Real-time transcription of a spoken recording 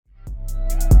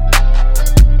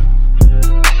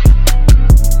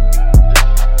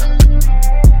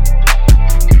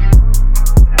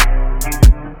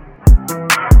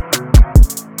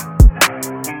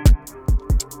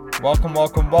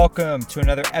Welcome to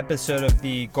another episode of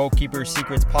the Goalkeeper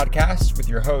Secrets podcast with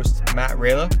your host, Matt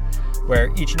Rayla,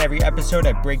 where each and every episode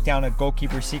I break down a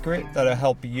goalkeeper secret that'll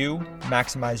help you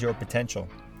maximize your potential.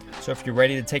 So if you're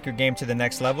ready to take your game to the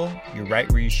next level, you're right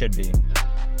where you should be.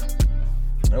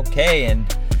 Okay,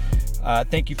 and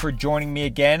thank you for joining me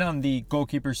again on the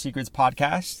Goalkeeper Secrets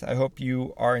podcast. I hope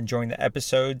you are enjoying the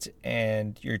episodes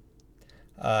and you're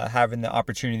having the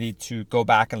opportunity to go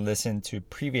back and listen to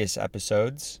previous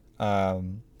episodes.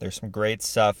 There's some great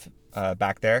stuff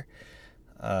back there.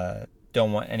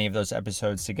 Don't want any of those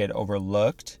episodes to get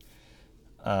overlooked.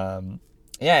 And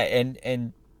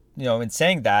you know, in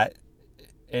saying that,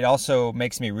 it also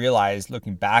makes me realize,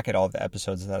 looking back at all the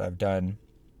episodes that I've done,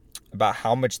 about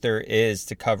how much there is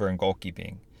to cover in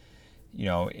goalkeeping. You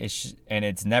know, it's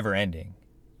never ending.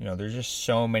 You know, there's just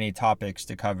so many topics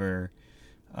to cover.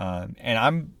 And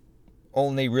I'm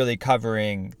only really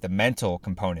covering the mental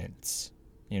components.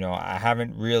 You know, I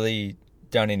haven't really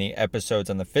done any episodes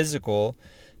on the physical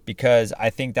because I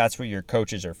think that's what your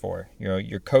coaches are for. You know,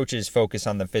 your coaches focus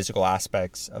on the physical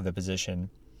aspects of the position.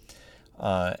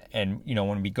 And, you know,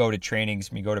 when we go to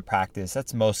trainings, when we go to practice,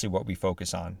 that's mostly what we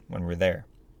focus on when we're there.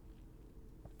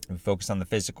 We focus on the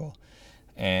physical.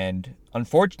 And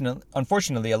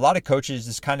unfortunately, a lot of coaches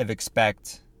just kind of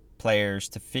expect players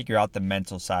to figure out the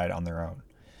mental side on their own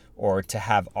or to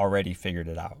have already figured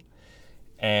it out.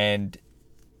 And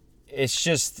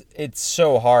it's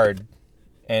so hard.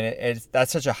 And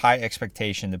that's such a high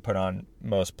expectation to put on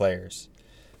most players.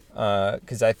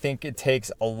 Because I think it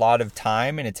takes a lot of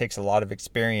time and it takes a lot of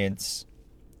experience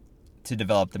to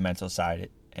develop the mental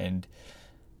side. And,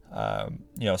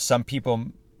 you know, some people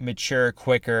mature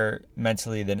quicker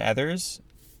mentally than others,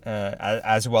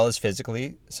 as well as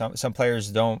physically. Some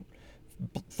players don't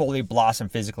fully blossom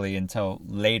physically until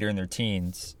later in their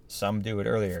teens. Some do it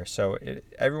earlier. So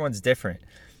everyone's different.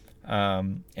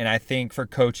 And I think for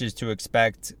coaches to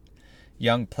expect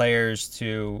young players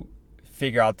to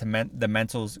figure out the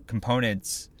mental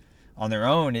components on their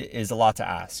own is a lot to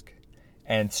ask.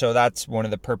 And so that's one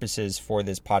of the purposes for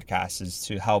this podcast, is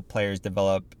to help players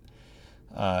develop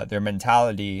their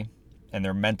mentality and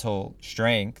their mental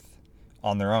strength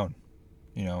on their own,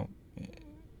 you know,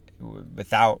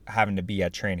 without having to be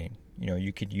at training. You know,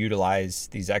 you could utilize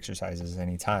these exercises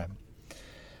anytime.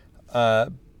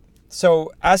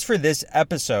 So as for this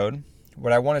episode,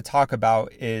 what I want to talk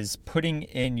about is putting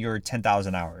in your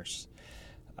 10,000 hours.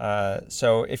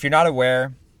 So if you're not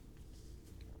aware,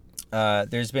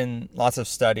 there's been lots of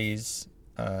studies,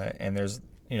 and there's,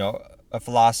 you know, a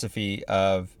philosophy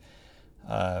of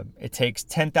it takes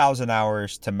 10,000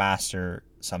 hours to master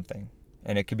something.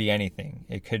 And it could be anything.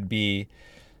 It could be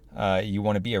you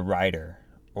want to be a writer,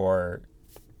 or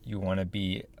you want to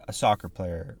be a soccer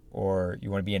player, or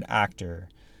you want to be an actor,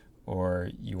 or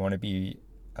you want to be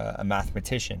a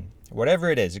mathematician. Whatever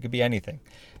it is, it could be anything.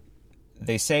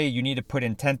 They say you need to put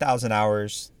in 10,000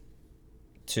 hours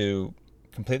to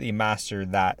completely master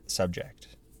that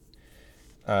subject.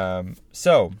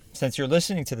 So, since you're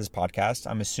listening to this podcast,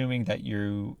 I'm assuming that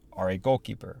you are a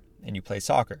goalkeeper and you play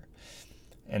soccer.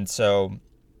 And so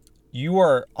you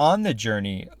are on the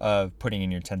journey of putting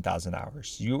in your 10,000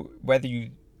 hours. Whether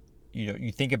you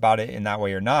think about it in that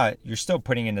way or not, you're still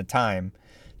putting in the time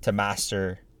to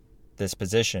master this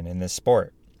position in this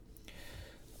sport.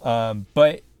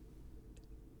 But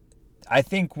I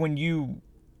think when you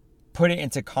put it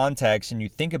into context and you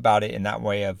think about it in that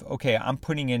way of, okay, I'm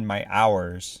putting in my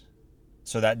hours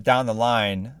so that down the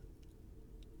line,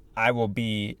 I will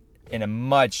be in a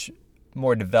much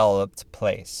more developed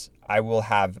place. I will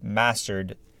have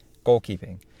mastered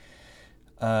goalkeeping.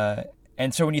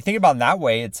 And so when you think about it in that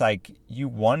way, it's like you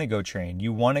want to go train.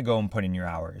 You want to go and put in your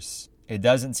hours. It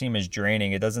doesn't seem as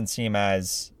draining. It doesn't seem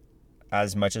as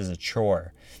much as a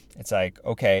chore. It's like,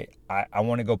 okay, I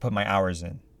want to go put my hours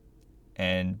in.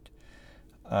 And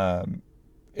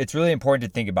it's really important to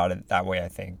think about it that way, I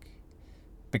think.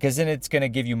 Because then it's going to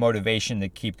give you motivation to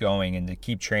keep going and to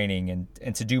keep training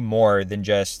and to do more than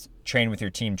just train with your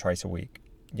team twice a week.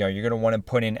 You know, you're going to want to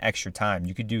put in extra time.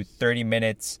 You could do 30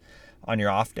 minutes on your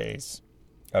off days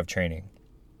of training.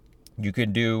 You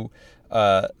could do,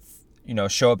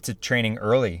 show up to training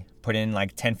early, put in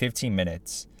like 10, 15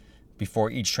 minutes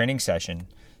before each training session,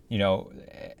 you know,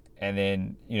 and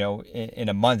then, you know, in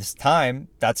a month's time,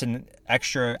 that's an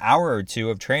extra hour or two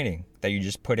of training that you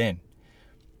just put in.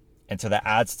 And so that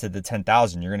adds to the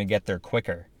 10,000. You're going to get there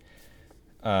quicker.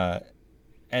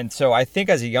 And so I think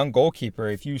as a young goalkeeper,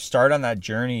 if you start on that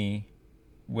journey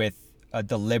with a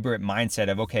deliberate mindset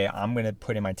of, okay, I'm going to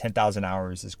put in my 10,000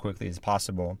 hours as quickly as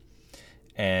possible,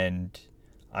 and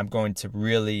I'm going to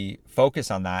really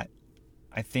focus on that,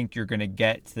 I think you're going to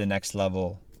get to the next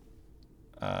level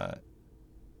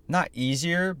not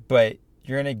easier, but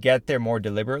you're going to get there more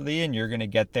deliberately, and you're going to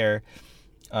get there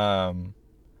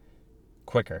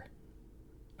quicker,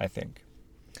 I think.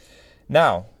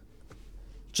 Now,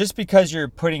 just because you're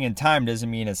putting in time doesn't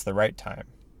mean it's the right time,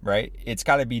 right? It's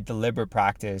got to be deliberate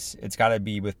practice. It's got to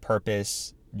be with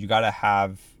purpose. You got to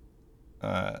have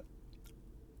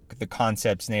the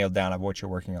concepts nailed down of what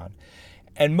you're working on.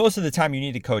 And most of the time you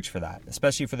need a coach for that,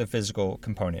 especially for the physical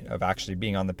component of actually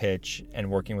being on the pitch and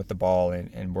working with the ball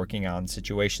and working on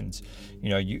situations.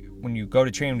 When you go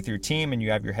to train with your team and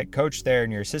you have your head coach there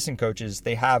and your assistant coaches,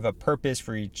 they have a purpose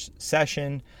for each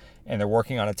session and they're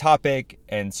working on a topic.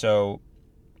 And so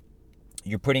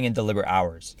you're putting in deliberate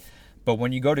hours. But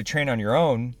when you go to train on your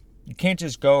own, you can't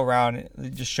just go around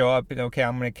and just show up and, okay,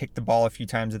 I'm going to kick the ball a few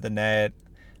times at the net.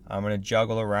 I'm going to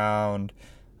juggle around.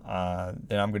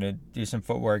 Then I'm going to do some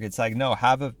footwork. It's like, no,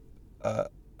 have a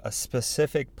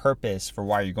specific purpose for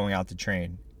why you're going out to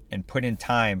train and put in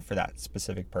time for that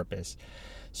specific purpose.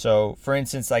 So for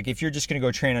instance, like if you're just going to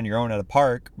go train on your own at a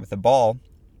park with a ball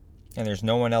and there's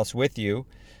no one else with you,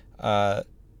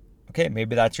 okay,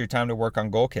 maybe that's your time to work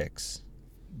on goal kicks.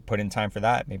 Put in time for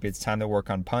that. Maybe it's time to work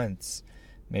on punts.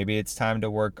 Maybe it's time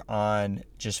to work on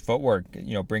just footwork.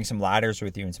 Bring some ladders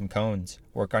with you and some cones.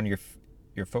 Work on your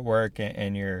footwork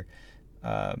and your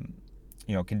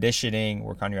conditioning.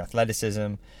 Work on your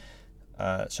athleticism.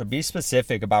 So be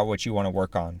specific about what you want to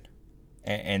work on,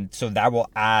 and so that will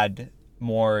add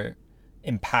more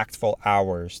impactful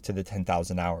hours to the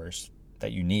 10,000 hours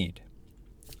that you need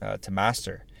to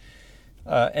master.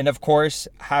 And of course,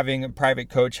 having a private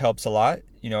coach helps a lot.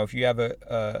 If you have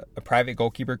a private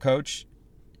goalkeeper coach,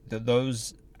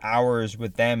 those hours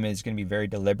with them is going to be very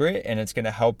deliberate, and it's going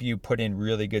to help you put in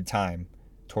really good time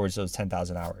towards those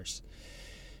 10,000 hours.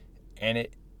 And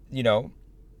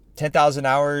 10,000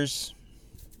 hours,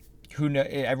 who knows?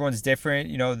 Everyone's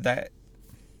different.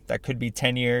 That could be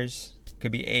 10 years,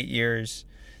 could be 8 years.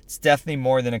 It's definitely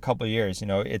more than a couple of years.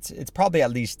 It's probably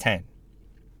at least 10.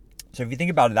 So if you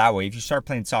think about it that way, if you start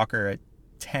playing soccer at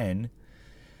 10,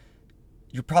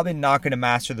 you're probably not going to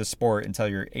master the sport until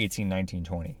you're 18, 19,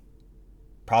 20.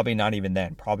 Probably not even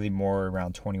then. Probably more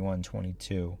around 21,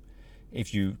 22.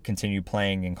 If you continue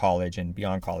playing in college and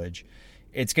beyond college,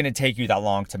 it's going to take you that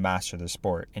long to master the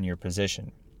sport in your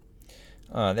position.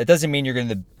 That doesn't mean you're going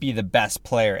to be the best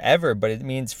player ever, but it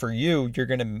means for you, you're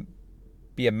going to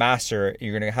be a master.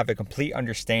 You're going to have a complete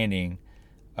understanding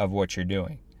of what you're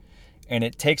doing. And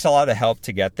it takes a lot of help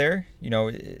to get there.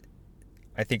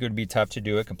 I think it would be tough to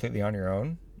do it completely on your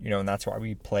own. And that's why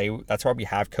we play. That's why we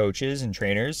have coaches and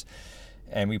trainers,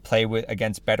 and we play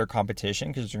against better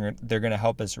competition because they're going to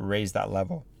help us raise that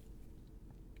level.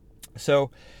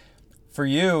 So, for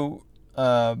you,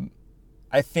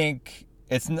 I think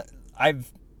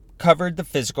I've covered the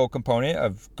physical component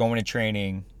of going to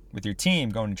training with your team,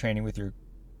 going to training with your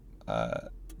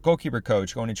goalkeeper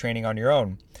coach, going to training on your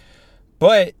own,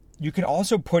 but you can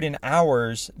also put in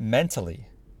hours mentally,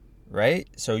 right?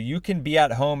 So you can be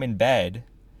at home in bed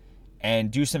and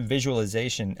do some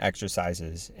visualization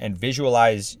exercises and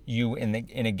visualize you in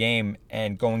a game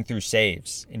and going through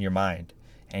saves in your mind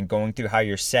and going through how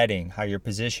you're setting, how you're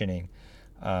positioning,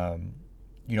 and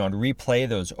replay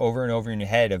those over and over in your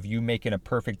head of you making a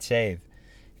perfect save.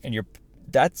 And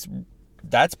that's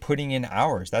putting in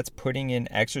hours. That's putting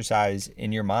in exercise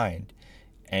in your mind.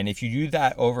 And if you do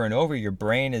that over and over, your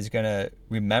brain is going to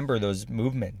remember those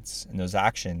movements and those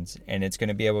actions, and it's going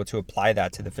to be able to apply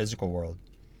that to the physical world.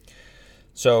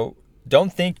 So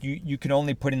don't think you can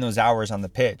only put in those hours on the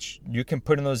pitch. You can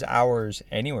put in those hours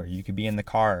anywhere. You could be in the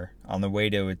car on the way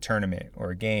to a tournament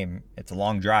or a game. It's a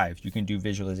long drive. You can do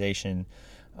visualization.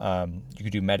 You can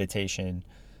do meditation.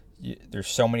 There's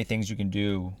so many things you can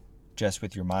do just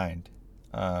with your mind.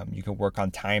 You can work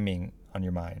on timing on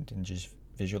your mind and just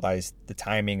visualize the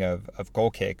timing of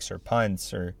goal kicks or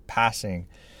punts or passing.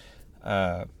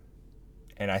 And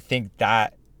I think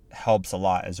that helps a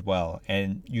lot as well.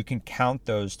 And you can count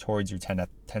those towards your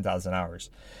 10,000 hours.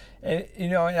 And,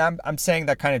 and I'm saying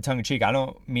that kind of tongue in cheek. I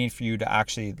don't mean for you to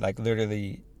actually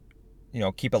literally,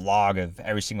 keep a log of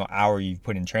every single hour you've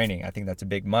put in training. I think that's a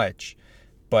bit much,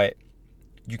 but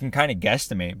you can kind of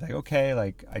guesstimate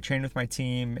okay, I train with my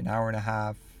team an hour and a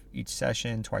half each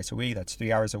session twice a week. That's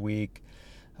 3 hours a week.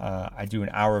 I do an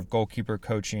hour of goalkeeper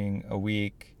coaching a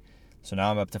week. So now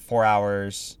I'm up to 4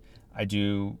 hours. I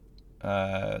do,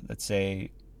 let's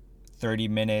say 30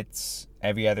 minutes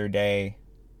every other day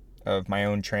of my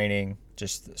own training,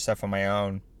 just stuff on my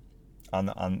own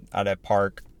at a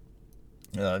park.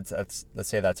 Let's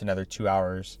say that's another 2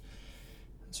 hours.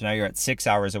 So now you're at 6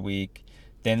 hours a week.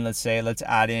 Then let's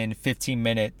add in 15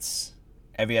 minutes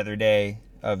every other day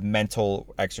of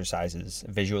mental exercises,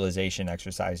 visualization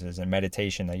exercises, and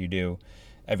meditation that you do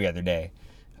every other day.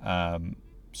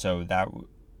 So that,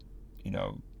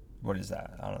 what is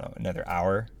that? I don't know, another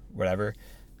hour, whatever.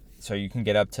 So you can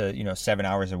get up to, 7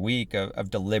 hours a week of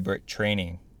deliberate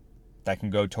training that can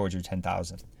go towards your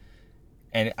 10,000.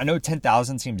 And I know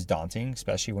 10,000 seems daunting,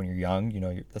 especially when you're young.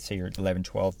 Let's say you're 11,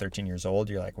 12, 13 years old.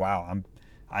 You're like, wow,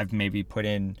 I've maybe put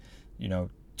in,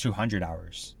 200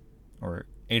 hours or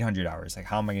 800 hours. Like,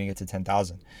 how am I going to get to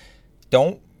 10,000?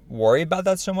 Don't worry about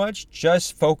that so much.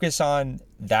 Just focus on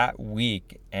that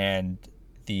week and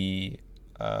the,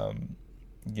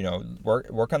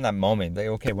 work on that moment. Like,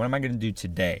 okay, what am I going to do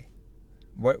today?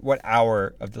 What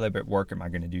hour of deliberate work am I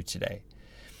going to do today?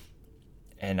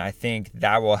 And I think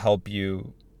that will help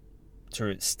you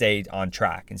to stay on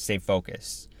track and stay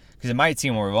focused. Because it might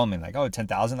seem overwhelming, like,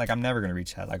 10,000, like, I'm never going to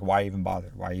reach that. Like, why even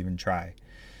bother? Why even try?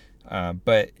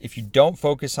 But if you don't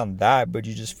focus on that, but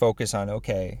you just focus on,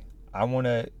 okay,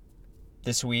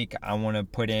 this week, I want to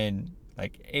put in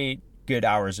like 8 good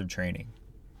hours of training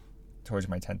towards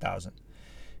my 10,000.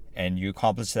 And you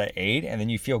accomplish that 8, and then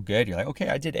you feel good. You're like, okay,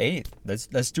 I did 8.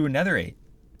 Let's do another 8.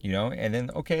 And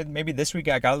then, okay, maybe this week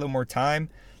I got a little more time.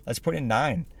 Let's put in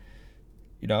 9,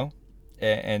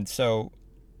 And so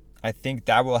I think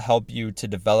that will help you to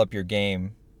develop your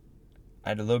game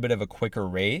at a little bit of a quicker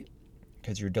rate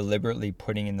because you're deliberately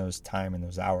putting in those time and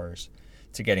those hours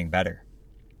to getting better.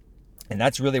 And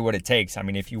that's really what it takes. I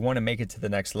mean, if you want to make it to the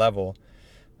next level,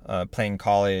 playing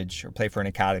college or play for an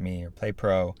academy or play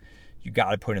pro, you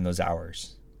got to put in those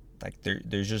hours. Like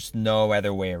there's just no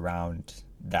other way around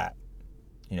that.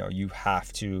 You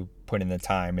have to put in the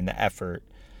time and the effort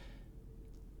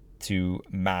to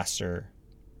master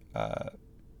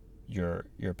your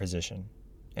position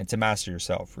and to master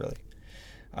yourself, really.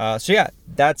 So yeah,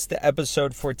 that's the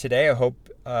episode for today. I hope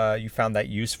you found that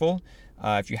useful.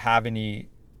 If you have any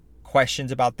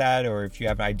questions about that, or if you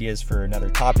have ideas for another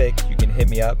topic, you can hit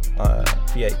me up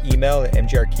via email at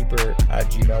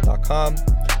mgrkeeper@gmail.com.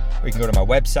 Or you can go to my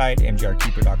website,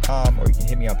 mgrkeeper.com, or you can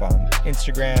hit me up on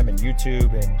Instagram and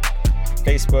YouTube and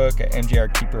Facebook at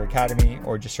MGR Keeper Academy,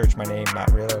 or just search my name, Matt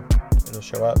Rillo. It'll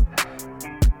show up.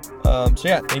 So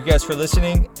yeah, thank you guys for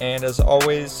listening. And as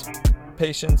always,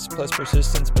 patience plus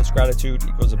persistence plus gratitude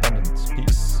equals abundance.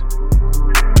 Peace.